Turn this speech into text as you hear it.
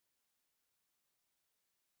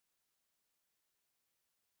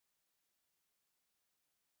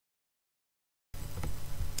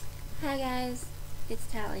Hi guys, it's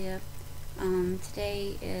Talia.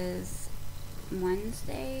 Today is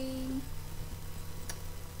Wednesday,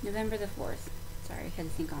 November the 4th. Sorry, I had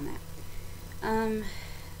to think on that.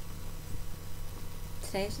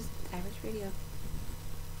 Today is just average video.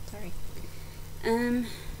 Sorry.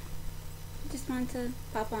 Just wanted to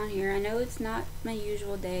pop on here. I know it's not my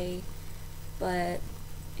usual day, but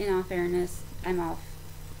in all fairness, I'm off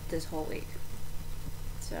this whole week.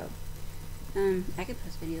 So, I could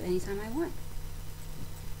post video anytime I want.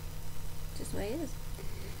 Just the way it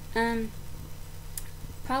is.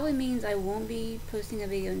 Probably means I won't be posting a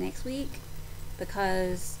video next week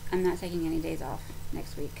because I'm not taking any days off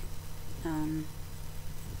next week.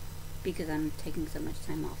 Because I'm taking so much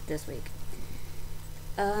time off this week.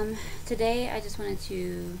 Today I just wanted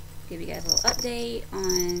to give you guys a little update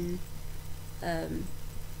on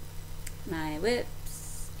my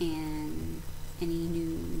WIPs and any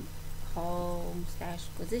new haul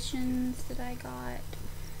Stash-quisitions that I got,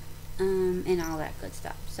 and all that good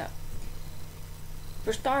stuff. So,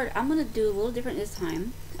 for start, I'm going to do a little different this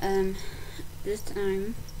time. This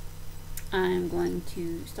time, I'm going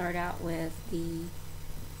to start out with the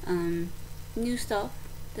new stuff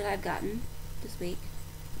that I've gotten this week,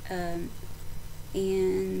 and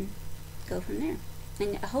go from there.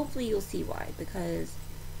 And hopefully you'll see why, because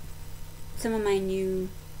some of my new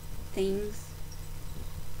things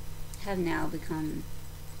have now become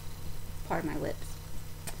part of my WIPs.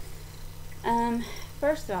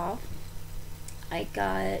 First off, I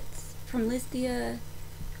got from Listia.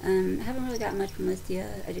 I haven't really got much from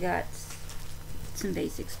Listia. I got some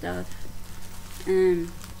basic stuff.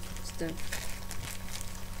 Just a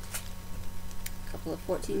couple of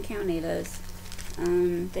 14 count Avas.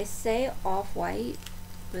 They say off-white,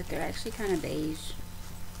 but they're actually kind of beige.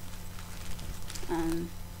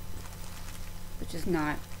 Which is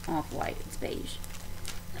not off-white, it's beige.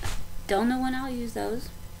 Don't know when I'll use those.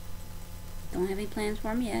 Don't have any plans for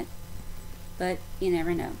them yet, but you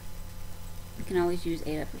never know. You can always use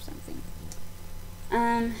Ava for something.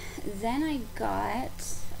 Then I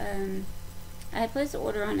got, I had placed an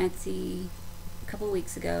order on Etsy a couple of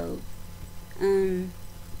weeks ago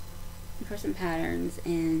for some patterns,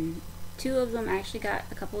 and two of them actually got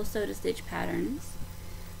a couple of soda stitch patterns.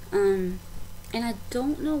 And I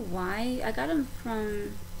don't know why. I got them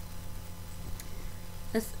from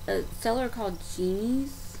a seller called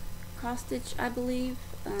Jeannie's Cross Stitch, I believe.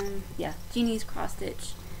 Yeah, Jeannie's Cross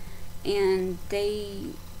Stitch, and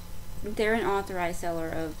they're an authorized seller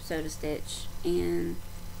of soda stitch, and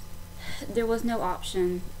there was no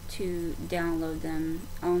option to download them,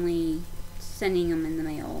 only sending them in the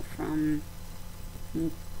mail from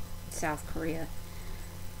South Korea.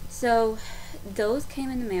 So those came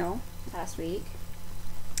in the mail last week,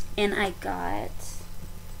 and I got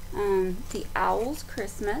the Owl's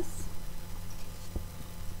Christmas.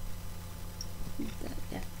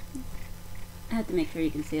 Yeah. I have to make sure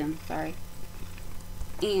you can see them, sorry.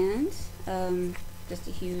 And just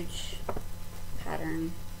a huge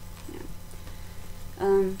pattern. Yeah.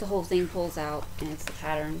 The whole thing pulls out, and it's the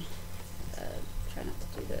pattern. Try not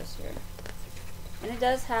to do this here. And it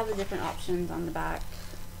does have the different options on the back.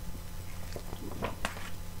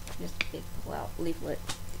 Just a big pull-out leaflet.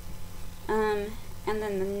 And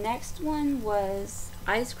then the next one was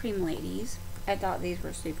Ice Cream Ladies. I thought these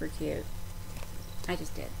were super cute. I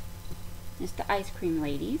just did. It's the Ice Cream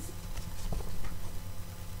Ladies.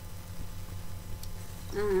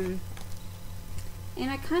 And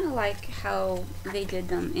I kind of like how they did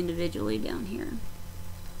them individually down here.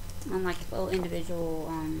 On like little individual,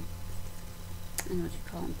 I don't know what you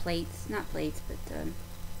call them, plates. Not plates, but,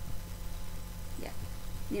 yeah.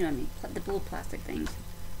 You know what I mean, the blue plastic things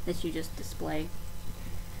that you just display.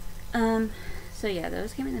 So yeah,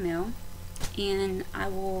 those came in the mail, and I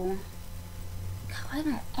will. God,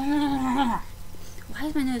 why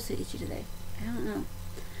is my nose so itchy today? I don't know.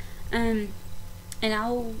 And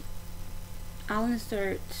I'll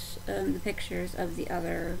insert the pictures of the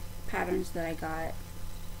other patterns that I got.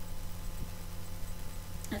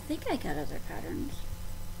 I think I got other patterns.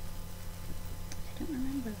 I don't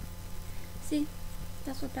remember. See,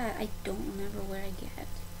 that's what I don't remember what I get.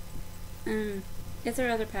 If there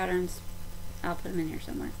are other patterns, I'll put them in here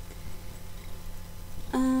somewhere.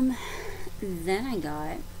 Then I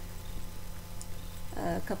got,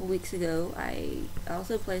 a couple weeks ago, I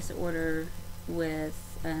also placed an order with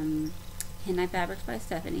Henai Fabrics by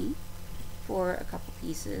Stephanie for a couple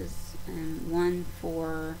pieces. One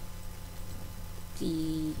for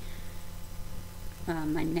the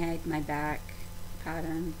my neck, my back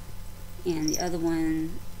pattern, and the other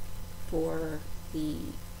one for the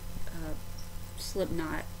slip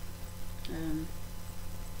knot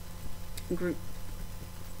group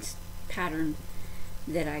pattern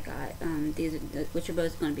that I got. These are which are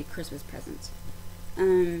both going to be Christmas presents.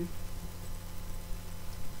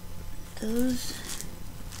 Those,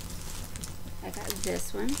 I got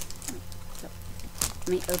this one. So, let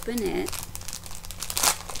me open it.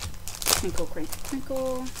 Crinkle, crinkle,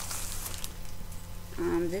 crinkle.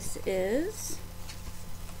 This is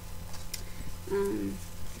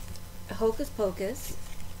a Hocus Pocus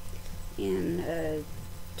in a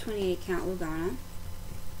 28 count Lugana.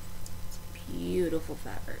 It's beautiful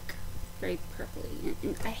fabric, very purpley,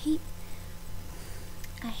 and I hate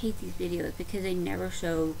these videos because they never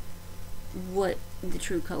show what the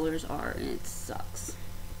true colors are, and it sucks.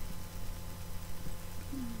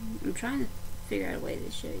 I'm trying to figure out a way to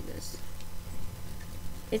show you this.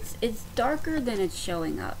 It's darker than it's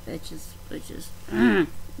showing up. It just makes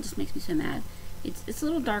me so mad. It's a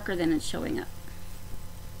little darker than it's showing up.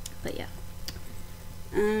 But yeah.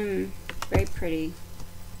 Very pretty.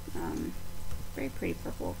 Very pretty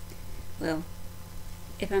purple. Well,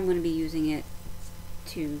 if I'm going to be using it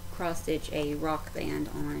to cross stitch a rock band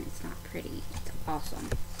on, it's not pretty. It's awesome.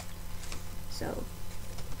 So,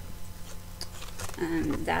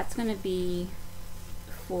 that's going to be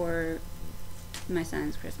for my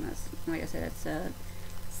son's Christmas. Like I said, it's a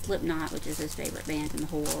Slipknot, which is his favorite band in the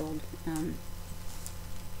whole world.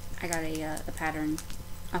 I got a pattern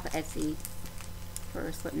off of Etsy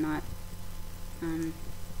for Slipknot,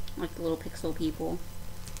 like the little pixel people.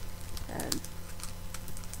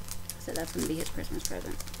 So that's going to be his Christmas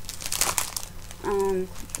present.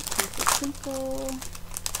 Twinkle.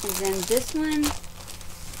 And then this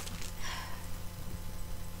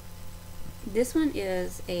one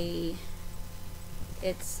is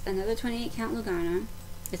it's another 28 count Lugana.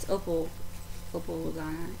 It's opal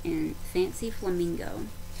Lugana in Fancy Flamingo.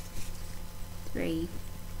 It's very,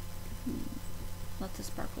 lots of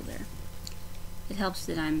sparkle there. It helps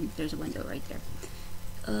that there's a window right there.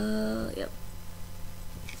 Yep.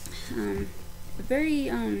 Very,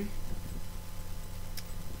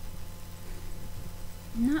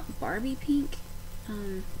 not Barbie pink,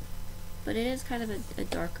 but it is kind of a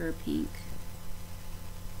darker pink.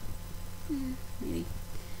 Maybe.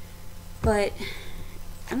 But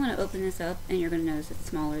I'm going to open this up, and you're going to notice it's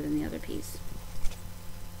smaller than the other piece.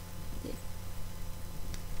 Yeah.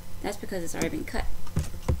 That's because it's already been cut.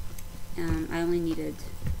 I only needed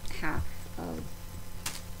half of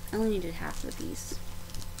the piece.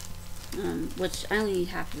 Which I only need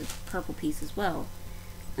half of the purple piece as well.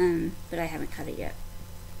 But I haven't cut it yet.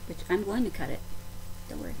 Which I'm going to cut it.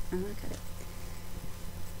 Don't worry, I'm going to cut it.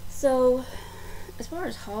 So, as far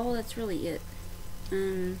as haul, that's really it.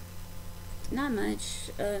 Not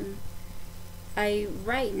much.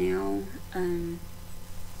 Right now,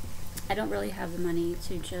 I don't really have the money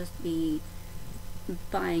to just be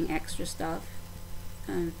buying extra stuff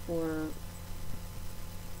for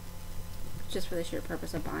the sheer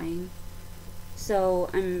purpose of buying. So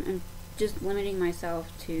I'm just limiting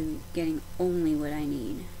myself to getting only what I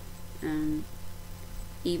need, even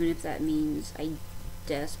if that means I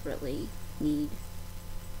desperately need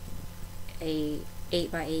a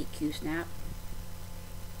 8x8 Q-snap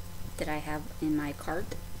that I have in my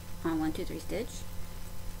cart on 123 Stitch,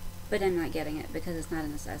 but I'm not getting it because it's not a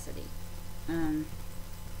necessity.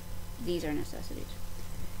 These are necessities.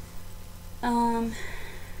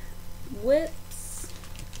 WIPs.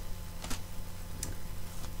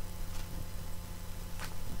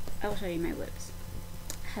 I will show you my WIPs.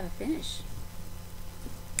 I have a finish.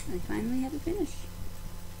 I finally have a finish.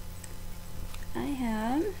 I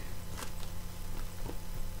have,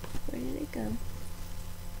 where did it go?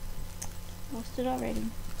 Lost it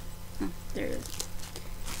already. Oh, there it is.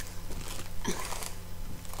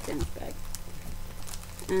 It's in its bag.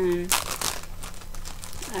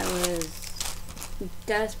 I was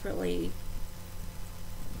desperately,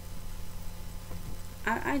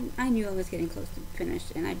 I knew I was getting close to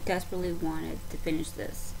finished, and I desperately wanted to finish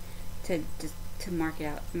this, to mark it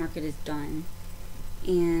out, mark it as done,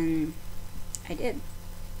 and I did.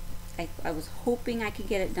 I was hoping I could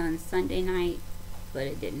get it done Sunday night, but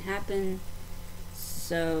it didn't happen.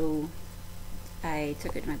 So I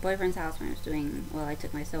took it to my boyfriend's house when I was doing, well, I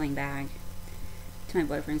took my sewing bag to my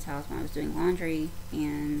boyfriend's house when I was doing laundry,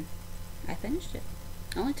 and I finished it.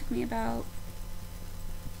 It only took me about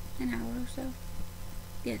an hour or so.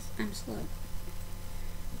 Yes, I'm slow.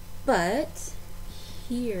 But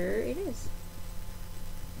here it is.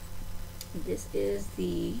 This is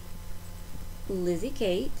the Lizzie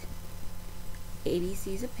Kate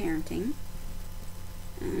ABCs of Parenting.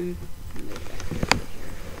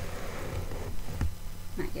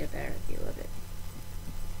 Might get a better view of it.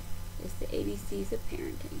 It's the ABCs of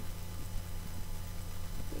Parenting.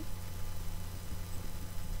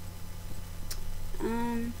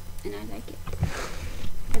 and I like it.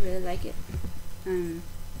 I really like it.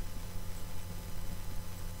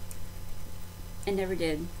 I never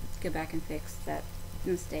did go back and fix that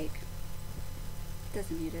mistake.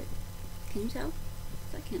 Doesn't mute it. Can you tell?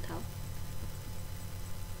 I can't tell.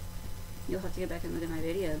 You'll have to go back and look at my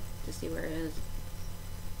video to see where it is.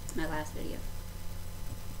 My last video.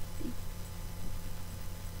 See?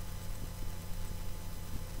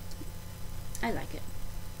 I like it.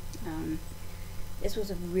 This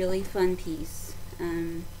was a really fun piece.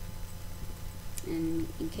 And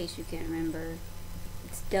in case you can't remember,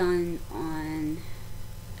 it's done on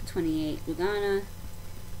a 28 Lugana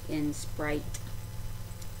in Sprite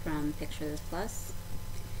from Picture This Plus.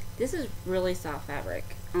 This is really soft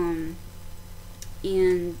fabric. And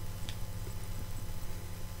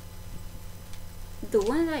the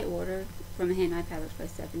one that I ordered from Hand Knife Fabrics by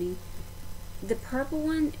Stephanie, the purple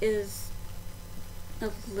one is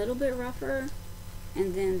a little bit rougher,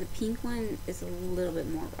 and then the pink one is a little bit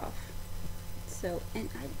more rough. So, and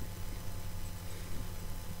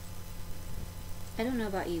I don't know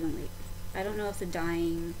about even weight. I don't know if the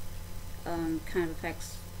dyeing kind of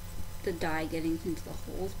affects the dye getting into the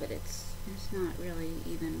holes, but it's not really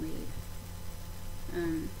even weave.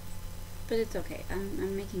 But it's okay.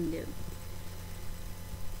 I'm making do.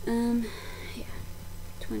 Yeah.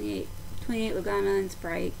 28 Lugana and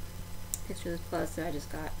Sprite. Picture This Plus that I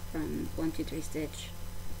just got from 123 Stitch.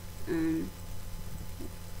 And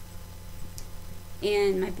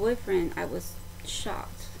my boyfriend, I was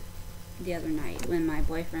shocked the other night when my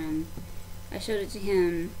boyfriend, I showed it to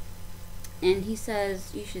him, and he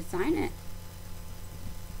says, "You should sign it."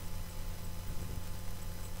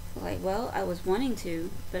 Like, well, I was wanting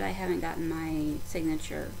to, but I haven't gotten my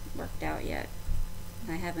signature worked out yet.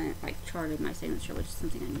 I haven't, like, charted my signature, which is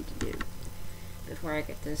something I need to do before I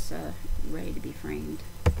get this ready to be framed.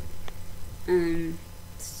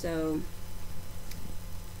 So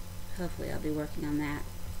hopefully I'll be working on that.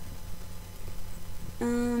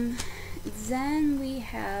 Then we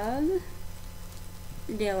have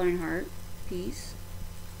the Dale Earnhardt piece.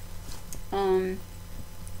 Dale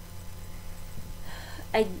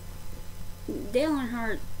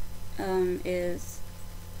Earnhardt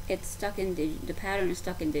it's stuck in the pattern is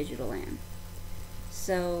stuck in Digital Land,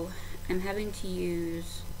 so I'm having to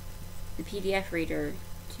use the PDF reader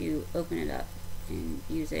to open it up and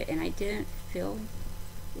use it, and I didn't feel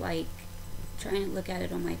like trying to look at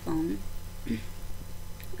it on my phone.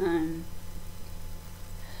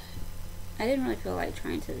 I didn't really feel like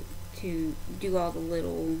trying to do all the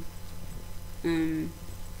little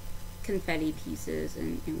confetti pieces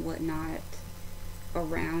and whatnot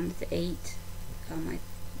around the 8. I'm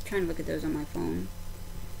trying to look at those on my phone.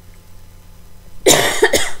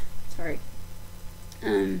 Sorry.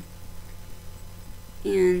 And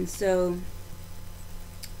so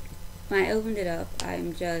when I opened it up,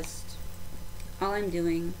 all I'm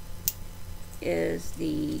doing is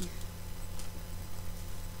the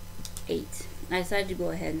 8. I decided to go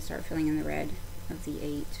ahead and start filling in the red of the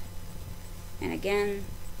 8. And again,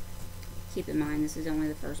 keep in mind this is only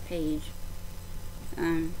the first page.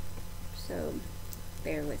 So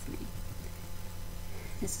bear with me.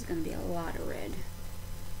 This is going to be a lot of red.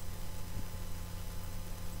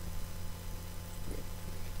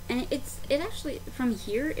 And it actually, from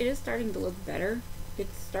here, it is starting to look better.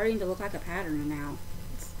 It's starting to look like a pattern now.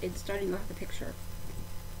 It's starting to look like a picture.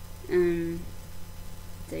 So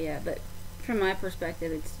yeah, but from my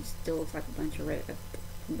perspective, it still looks like a bunch of red, a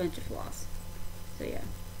bunch of floss. So yeah.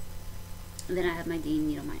 And then I have my Dean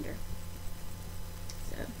needle minder.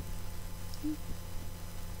 So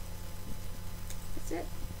that's it.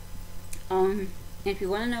 If you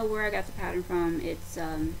want to know where I got the pattern from, it's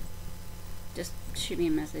just shoot me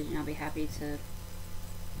a message and I'll be happy to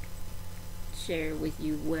share with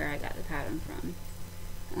you where I got the pattern from.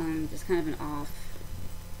 Just kind of an off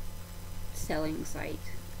selling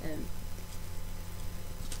site.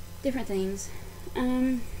 Different things.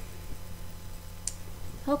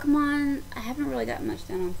 Pokemon, I haven't really got much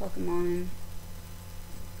done on Pokemon.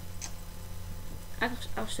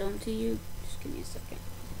 I'll show them to you. Just give me a second.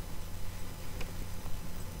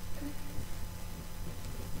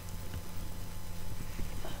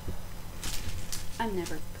 I'm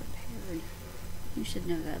never prepared. You should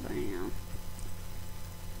know that by now.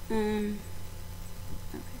 Okay.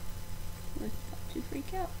 Let's about to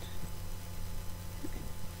freak out. Okay.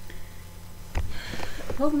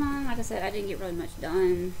 Pokemon, like I said, I didn't get really much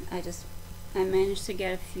done. I managed to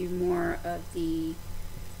get a few more of the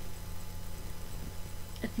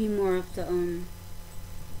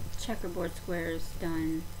checkerboard squares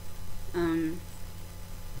done.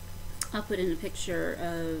 I'll put in a picture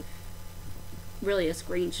of really a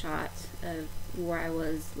screenshot of where I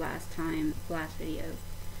was last video.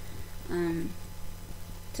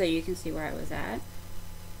 So you can see where I was at.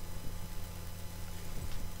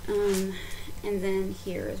 And then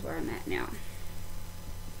here is where I'm at now.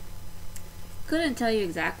 Couldn't tell you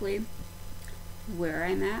exactly where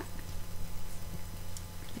I'm at.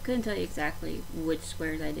 I couldn't tell you exactly which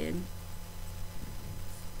squares I did.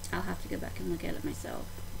 I'll have to go back and look at it myself.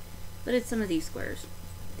 But it's some of these squares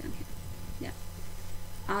down here. Yeah.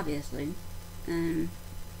 Obviously.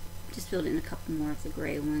 Just filled in a couple more of the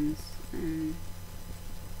gray ones. I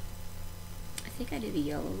think I did a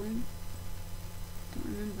yellow one. Don't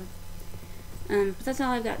remember. But that's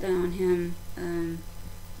all I've got done on him.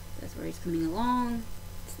 That's where he's coming along.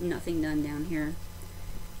 It's nothing done down here.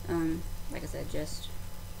 Like I said, just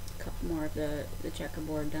a couple more of the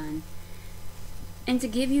checkerboard done. And to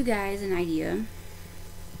give you guys an idea,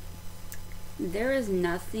 there is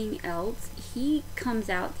nothing else. He comes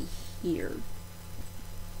out here.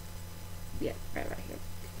 Yeah, right here.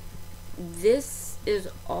 This is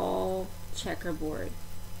all checkerboard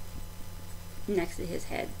next to his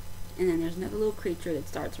head. And then there's another little creature that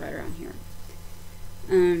starts right around here.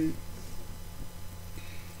 And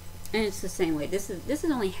it's the same way. This is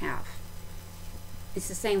only half. It's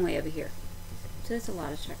the same way over here. So it's a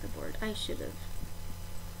lot of checkerboard. I should have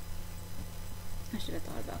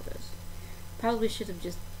thought about this. Probably should have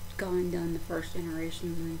just gone and done the first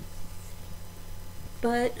generation one.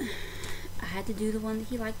 But I had to do the one that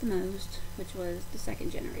he liked the most, which was the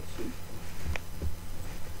second generation.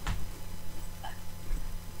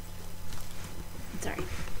 Sorry,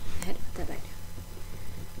 I had to put that back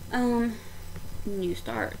down. New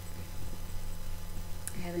start.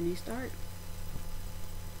 I have a new start.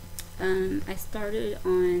 I started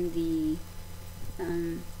on the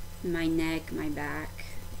my neck, my back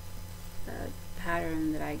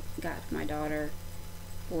pattern that I got for my daughter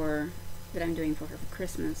that I'm doing for her for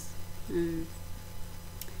Christmas. The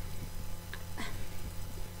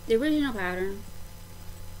original pattern,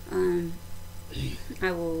 no,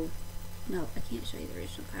 I can't show you the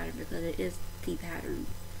original pattern because it is the pattern.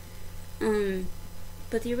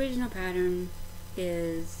 But the original pattern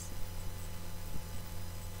is,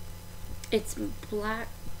 it's black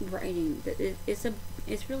writing.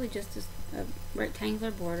 It's really just a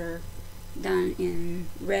rectangular border done in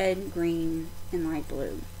red, green, and light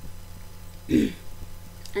blue. And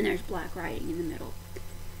there's black writing in the middle.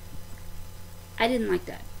 I didn't like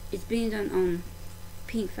that. It's being done on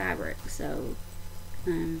pink fabric, so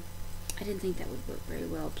I didn't think that would work very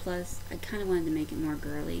well. Plus, I kind of wanted to make it more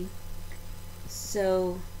girly.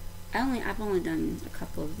 So I've only done a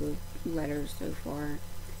couple of the letters so far,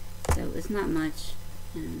 so it's not much.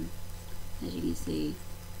 As you can see,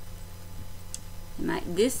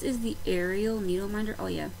 this is the Arial needle minder. Oh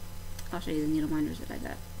yeah, I'll show you the needle minders that I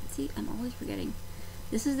got. See, I'm always forgetting.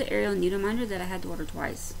 This is the Arial needle minder that I had to order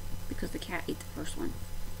twice because the cat ate the first one.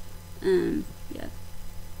 Yeah,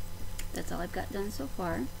 that's all I've got done so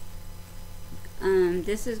far.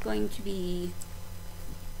 This is going to be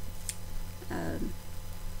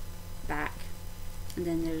back, and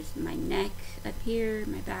then there's my neck up here,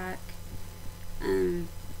 my back, and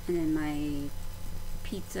then my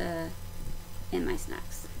pizza and my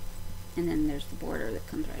snacks, and then there's the border that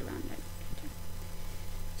comes right around it.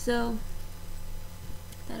 So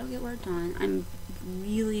that'll get worked on. I'm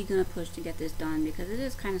really gonna push to get this done because it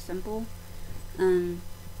is kind of simple. And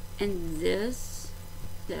this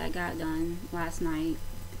that I got done last night,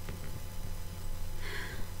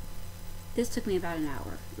 this took me about an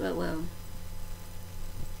hour. Well,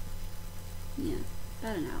 yeah,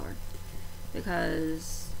 about an hour,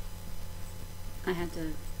 because I had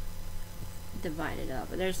to divide it up.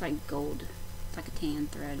 But there's like gold, it's like a tan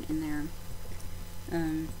thread in there.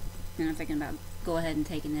 And I'm thinking about go ahead and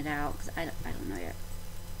taking it out because I don't know yet.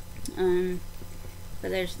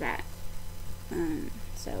 But there's that.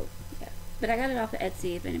 So yeah, but I got it off of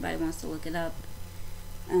Etsy if anybody wants to look it up.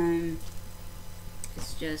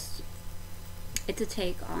 It's a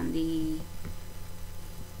take on the,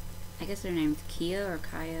 I guess their name's Kia or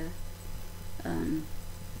Kaya,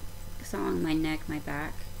 song My Neck, My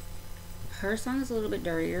Back. Her song is a little bit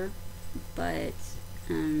dirtier, but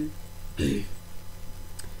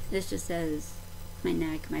this just says my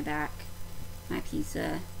neck, my back, my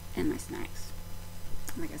pizza, and my snacks.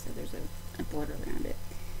 Like I said, there's a border around it.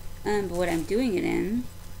 But what I'm doing it in,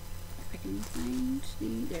 if I can find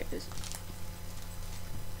there it is.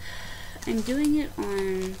 I'm doing it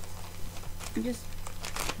on, I'm just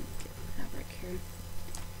fabric here.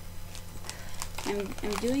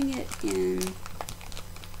 I'm doing it in,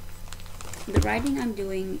 the writing I'm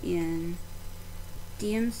doing in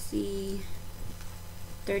DMC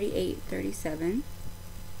 3837.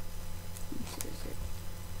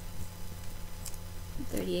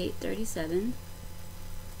 3837.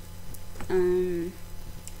 And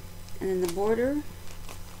then the border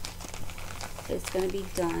is going to be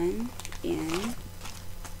done in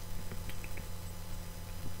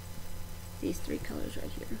these three colors right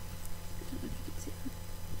here. I don't know if you can see them.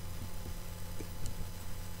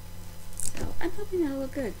 So I'm hoping that'll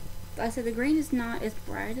look good. Like I said, the green is not as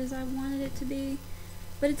bright as I wanted it to be,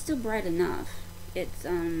 but it's still bright enough. It's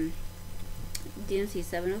DMC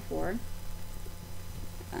 704.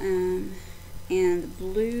 And the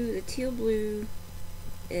blue, the teal blue,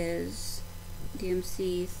 is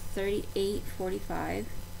DMC 3845.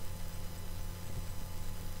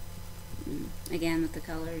 Again with the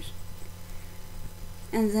colors.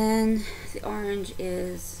 And then the orange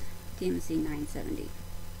is DMC 970.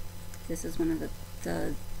 This is one of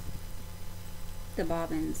the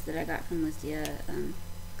bobbins that I got from Listia a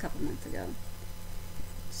couple months ago.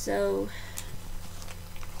 So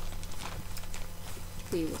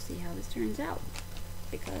we will see how this turns out,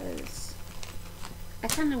 because I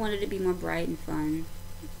kind of wanted it to be more bright and fun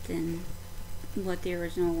than what the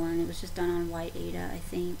original one. It was just done on white Ada, I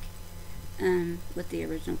think, with the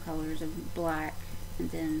original colors of black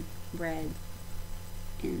and then red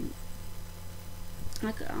and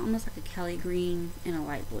almost like a Kelly green and a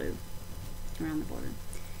light blue around the border.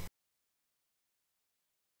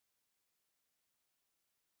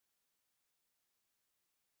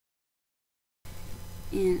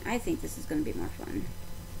 And I think this is going to be more fun.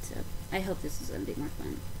 So I hope this is going to be more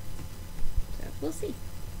fun. So we'll see.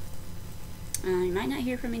 You might not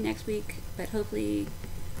hear from me next week, but hopefully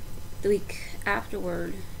the week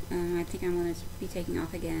afterward. I think I'm going to be taking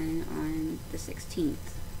off again on the 16th.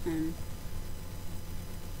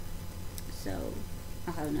 So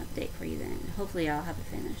I'll have an update for you then. Hopefully I'll have a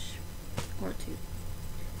finish or two,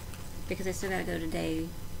 because I still got to go today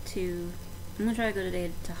to, I'm going to try to go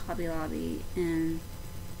today to Hobby Lobby and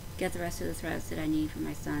get the rest of the threads that I need for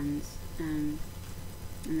my son's, and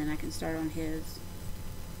then I can start on his.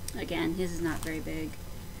 Again, his is not very big.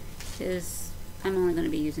 His, I'm only going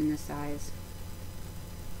to be using this size.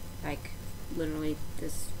 Like, literally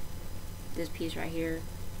this piece right here,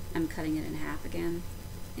 I'm cutting it in half again,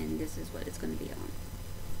 and this is what it's going to be on.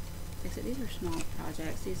 Like I said, these are small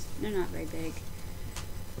projects. They're not very big.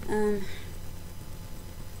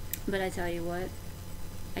 But I tell you what,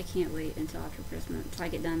 I can't wait until after Christmas, until I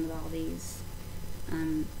get done with all these,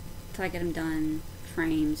 until I get them done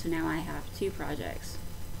framed. So now I have two projects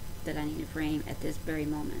that I need to frame at this very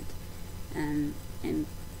moment. And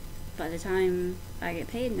by the time I get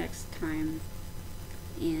paid next time,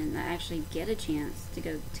 and I actually get a chance to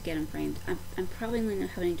go to get them framed, I'm probably going to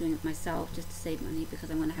have doing it myself just to save money, because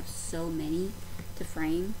I'm going to have so many to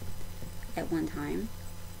frame at one time.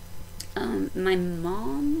 My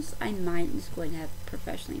mom's, I might just go ahead and have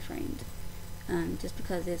professionally framed, just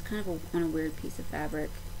because it's kind of on a weird piece of fabric.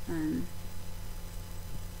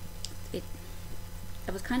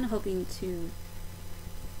 I was kind of hoping to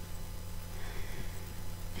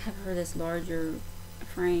have her this larger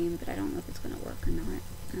frame, but I don't know if it's going to work or not.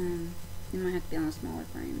 It might have to be on a smaller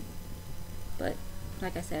frame, but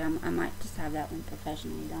like I said, I might just have that one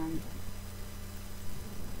professionally done,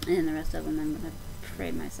 and then the rest of them I'm going to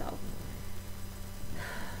frame myself.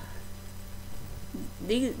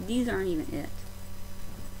 These aren't even it.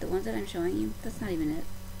 The ones that I'm showing you, that's not even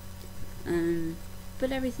it.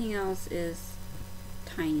 But everything else is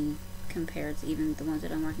tiny compared to even the ones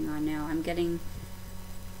that I'm working on now. I'm getting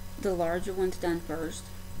the larger ones done first,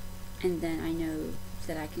 and then I know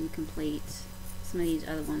that I can complete some of these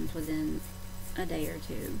other ones within a day or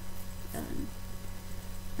two.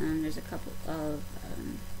 There's a couple of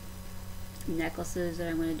necklaces that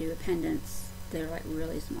I'm going to do, pendants. They're like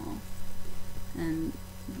really small.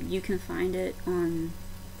 You can find it on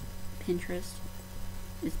Pinterest.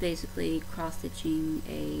 It's basically cross-stitching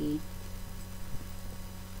a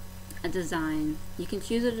design. You can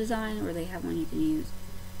choose a design, or they have one you can use.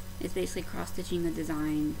 It's basically cross-stitching a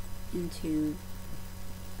design into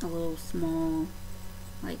a little small,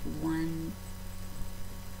 like 1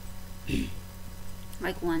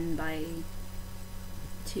 by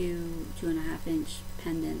 2.5 inch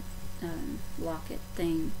pendant locket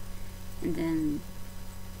thing, and then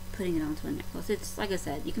putting it onto a necklace. It's, like I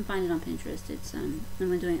said, you can find it on Pinterest. It's I'm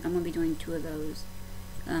gonna be doing 2 of those,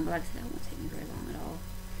 but like I said, that won't take me very long at all.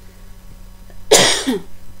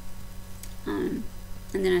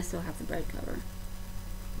 And then I still have the bread cover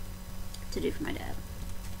to do for my dad.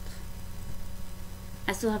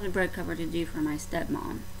 I still have the bread cover to do for my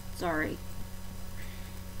stepmom. Sorry,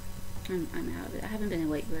 I'm out of it. I haven't been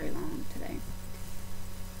awake very long today.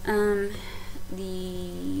 It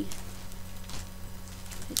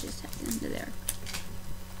just happened into there.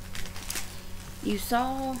 You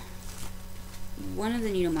saw one of the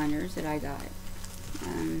needle minders that I got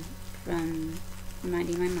from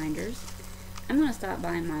Minding My Minders. I'm gonna stop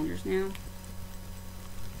buying minders now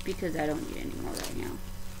because I don't need any more right now.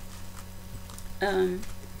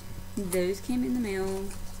 Those came in the mail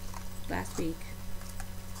last week,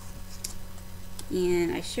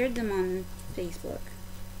 and I shared them on Facebook,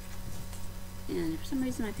 and for some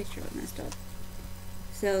reason my picture was messed up.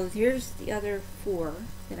 So here's the other 4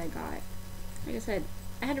 that I got. Like I said,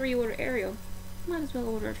 I had to reorder Ariel. Might as well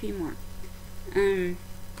order a few more.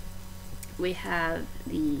 We have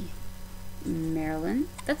the Marilyn.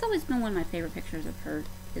 That's always been one of my favorite pictures of her,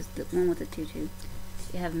 is the one with the tutu.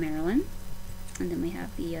 We have Marilyn, and then we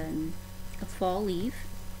have the a fall leaf,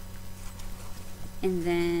 and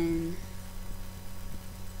then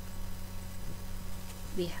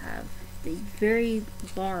we have the very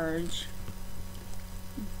large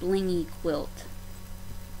blingy quilt.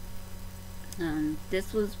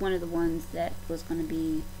 This was one of the ones that was going to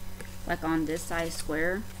be like on this size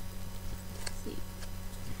square. Let's see.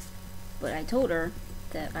 But I told her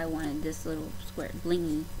that I wanted this little square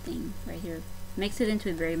blingy thing right here. Makes it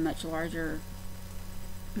into a very much larger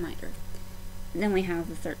mitre. And then we have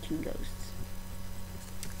the 13 Ghosts.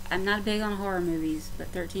 I'm not big on horror movies, but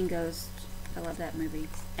 13 Ghosts, I love that movie.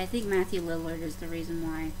 I think Matthew Lillard is the reason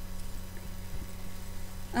why.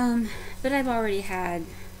 But I've already had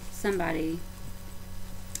somebody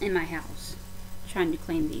in my house trying to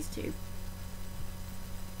claim these 2.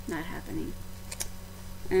 Not happening.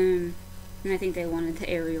 And I think they wanted the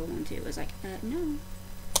Ariel one too. It was like, no,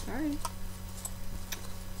 sorry.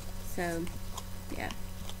 So, yeah.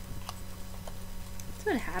 That's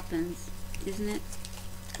what happens, isn't it?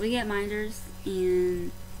 We get minders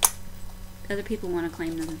and other people want to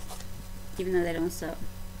claim them, even though they don't sew.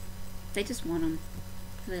 They just want them.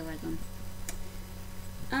 They like them.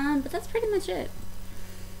 But that's pretty much it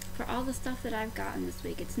for all the stuff that I've gotten this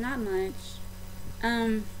week. It's not much.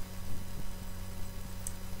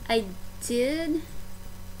 I did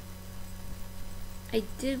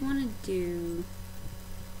want to do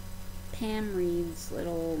Pam Reid's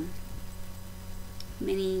little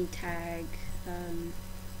mini tag.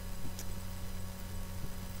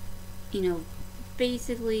 You know,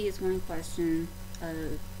 basically it's one question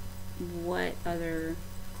of what other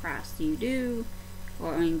crafts do you do,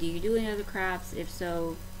 or I mean, do you do any other crafts? If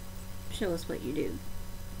so, show us what you do.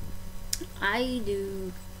 I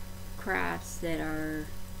do crafts that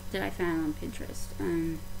I found on Pinterest.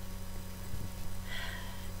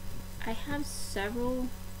 I have several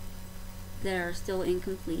that are still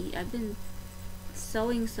incomplete. I've been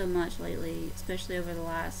sewing so much lately, especially over the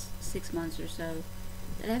last 6 months or so,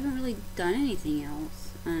 that I haven't really done anything else.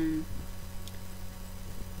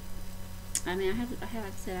 I mean, like I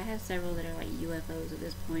said, I have several that are like UFOs at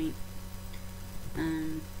this point.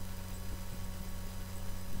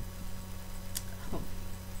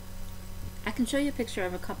 I can show you a picture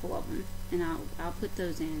of a couple of them, and I'll put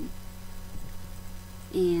those in.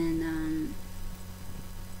 And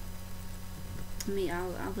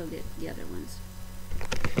I'll go get the other ones.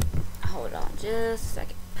 Hold on, just a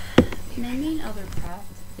second. My main other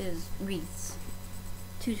craft is wreaths,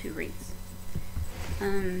 tutu wreaths.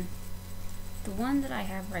 The one that I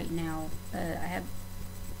have right now, I have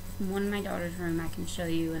one in my daughter's room I can show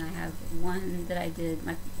you, and I have one that I did,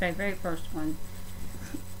 my very first one.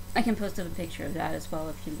 I can post up a picture of that as well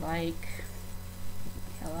if you'd like.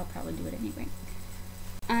 Hell, I'll probably do it anyway.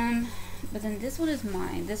 But then this one is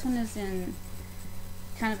mine. This one is in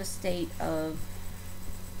kind of a state of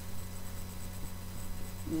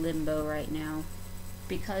limbo right now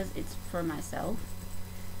because it's for myself.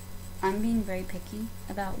 I'm being very picky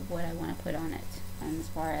about what I want to put on it as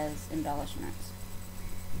far as embellishments.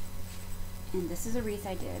 And this is a wreath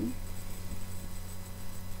I did.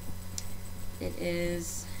 It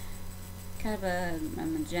is kind of a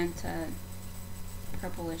magenta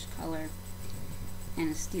purplish color and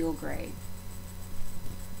a steel gray.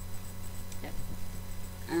 Yep.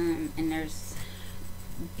 And there's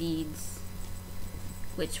beads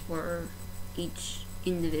which were each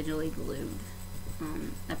individually glued.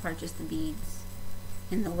 I purchased the beads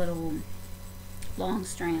in the little long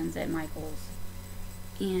strands at Michael's,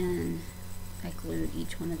 and I glued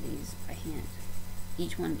each one of these by hand,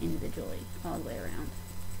 each one individually, all the way around.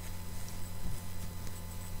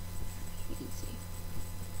 You can see.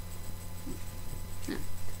 No.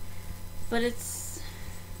 But it's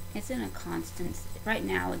in a constant, right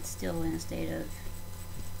now it's still in a state of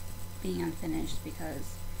being unfinished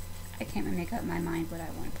because I can't make up my mind what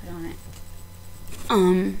I want to put on it.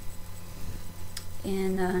 And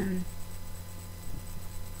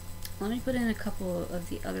let me put in a couple of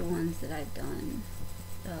the other ones that I've done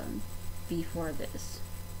before this.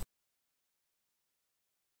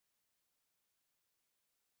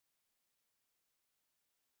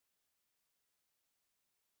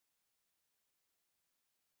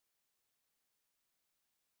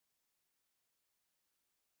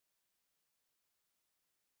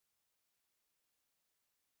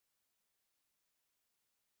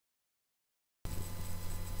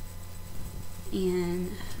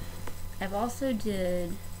 And I've also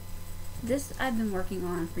did this. I've been working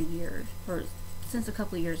on for years, or since a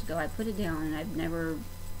couple of years ago. I put it down and I've never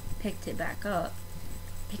picked it back up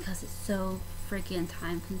because it's so freaking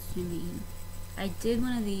time consuming. I did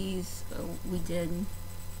one of these. We did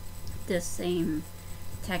this same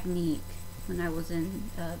technique when I was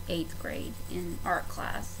in 8th grade in art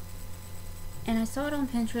class, and I saw it on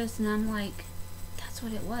Pinterest and I'm like, that's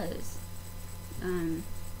what it was.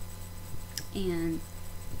 And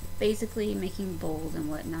basically making bowls and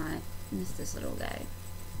whatnot. And it's this little guy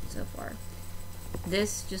so far.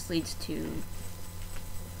 This just leads to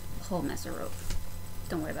a whole mess of rope.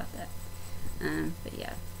 Don't worry about that. But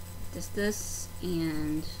yeah, just this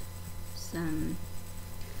and some.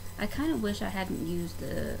 I kind of wish I hadn't used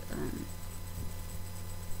the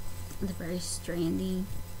very strandy,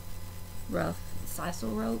 rough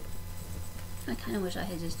sisal rope. I kind of wish I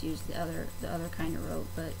had just used the other kind of rope,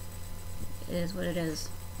 but it is what it is.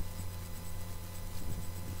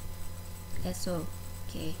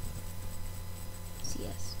 S-O-K-C-S.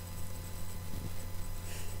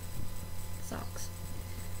 Socks.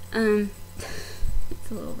 It's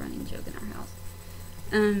a little running joke in our house.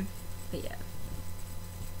 But yeah.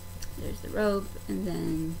 There's the rope, and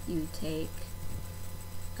then you take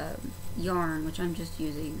yarn, which I'm just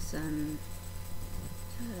using some,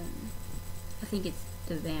 I think it's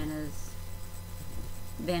the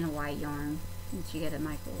Vanna White yarn that you get at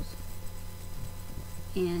Michael's.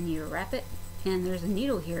 And you wrap it, and there's a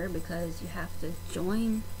needle here because you have to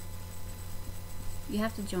join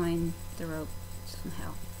the rope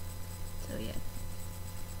somehow. So yeah,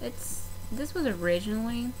 this was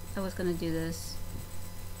originally, I was gonna do this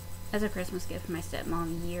as a Christmas gift for my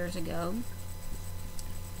stepmom years ago,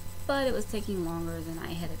 but it was taking longer than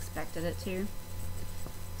I had expected it to.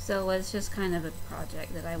 So it's just kind of a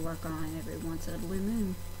project that I work on every once in a blue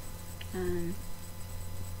moon.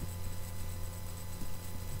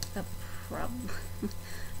 I'll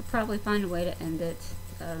probably find a way to end it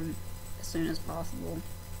as soon as possible.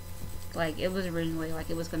 Like, it was originally like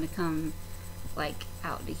it was going to come like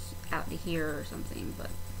out to here or something, but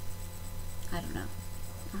I don't know.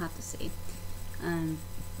 I'll have to see.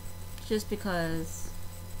 Just because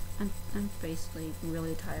I'm basically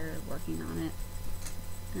really tired of working on it.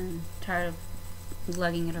 I'm tired of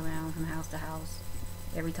lugging it around from house to house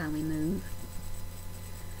every time we move.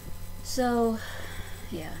 So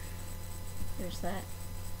yeah, there's that.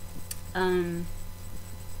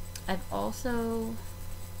 I've also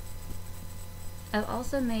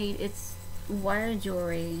made, it's wire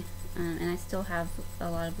jewelry, and I still have a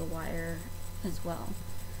lot of the wire as well.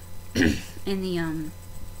 And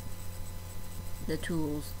the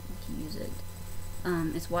tools to use it.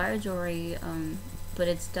 It's wire jewelry, but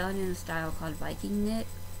it's done in a style called Viking knit.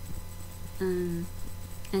 And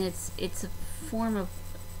it's a form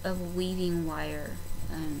of weaving wire.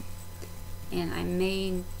 And I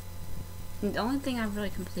made, the only thing I've really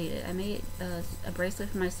completed, I made a bracelet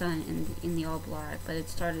for my son in the all black, but it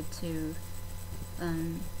started to,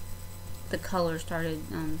 the color started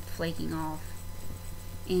flaking off.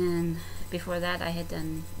 And before that, I had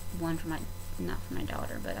done one for not for my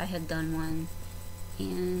daughter, but I had done one,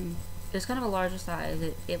 and it was kind of a larger size.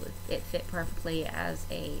 It fit perfectly as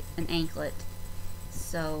an anklet.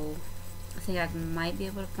 So I think I might be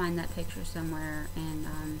able to find that picture somewhere, and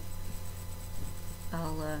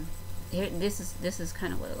I'll here. This is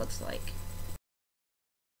kind of what it looks like.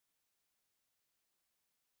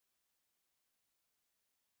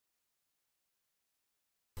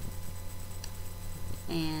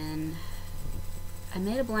 And I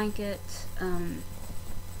made a blanket,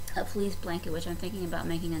 a fleece blanket, which I'm thinking about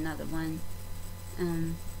making another one.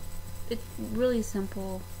 It's really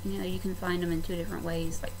simple. You know, you can find them in 2 different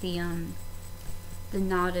ways, like the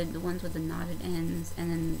ones with the knotted ends,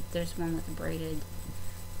 and then there's one with the braided.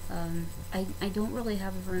 I don't really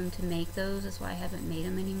have room to make those, that's why I haven't made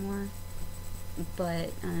them anymore.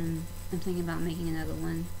 But I'm thinking about making another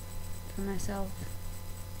one for myself.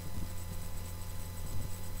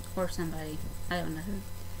 Or somebody. I don't know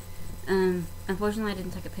who. Unfortunately, I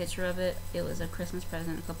didn't take a picture of it. It was a Christmas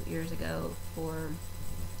present a couple years ago for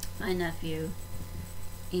my nephew.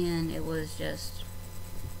 and it was just,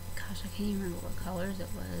 gosh, I can't even remember what colors it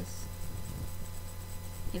was.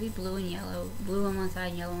 Maybe blue and yellow. Blue on one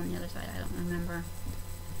side, yellow on the other side. I don't remember.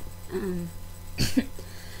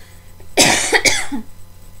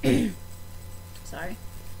 Sorry.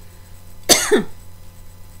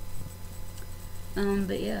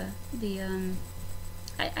 But yeah, the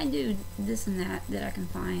I do this and that I can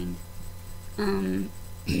find.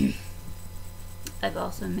 I've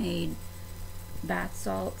also made bath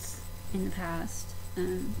salts in the past.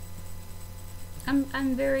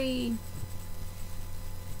 I'm very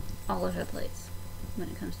all over the place when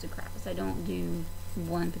it comes to crafts. I don't do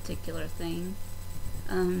one particular thing.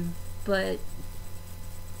 But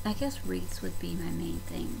I guess wreaths would be my main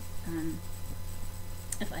thing.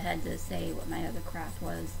 If I had to say what my other craft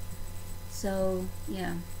was. So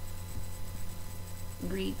yeah,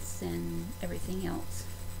 wreaths and everything else,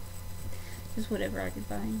 just whatever I could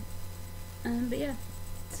find. But yeah,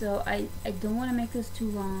 so I don't want to make this too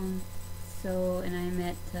long. So, and I'm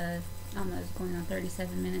at almost going on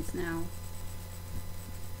 37 minutes now.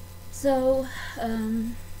 So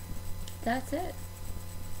that's it.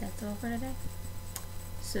 That's all for today.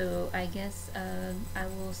 So I guess I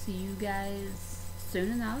will see you guys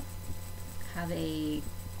soon enough. Have a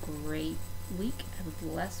great week. Have a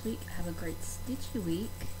blessed week. Have a great stitchy week.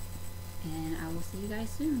 And I will see you guys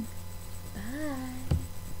soon. Bye.